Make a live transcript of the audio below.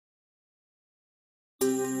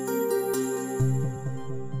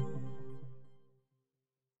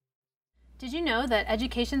Did you know that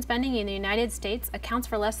education spending in the United States accounts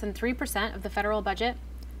for less than 3% of the federal budget?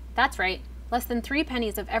 That's right, less than 3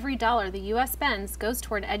 pennies of every dollar the U.S. spends goes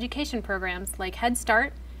toward education programs like Head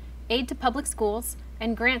Start, aid to public schools,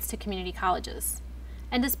 and grants to community colleges.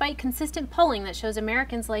 And despite consistent polling that shows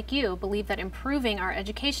Americans like you believe that improving our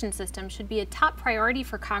education system should be a top priority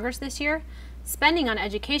for Congress this year, spending on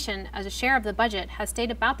education as a share of the budget has stayed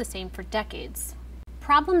about the same for decades.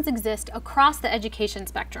 Problems exist across the education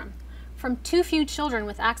spectrum, from too few children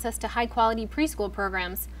with access to high-quality preschool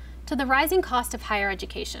programs to the rising cost of higher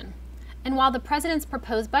education. And while the President's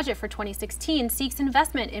proposed budget for 2016 seeks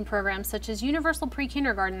investment in programs such as universal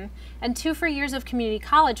pre-kindergarten and 2 free years of community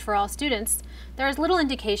college for all students, there is little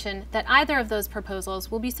indication that either of those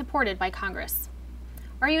proposals will be supported by Congress.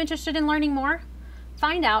 Are you interested in learning more?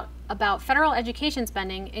 Find out about federal education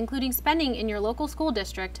spending, including spending in your local school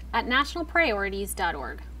district, at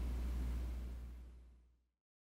nationalpriorities.org.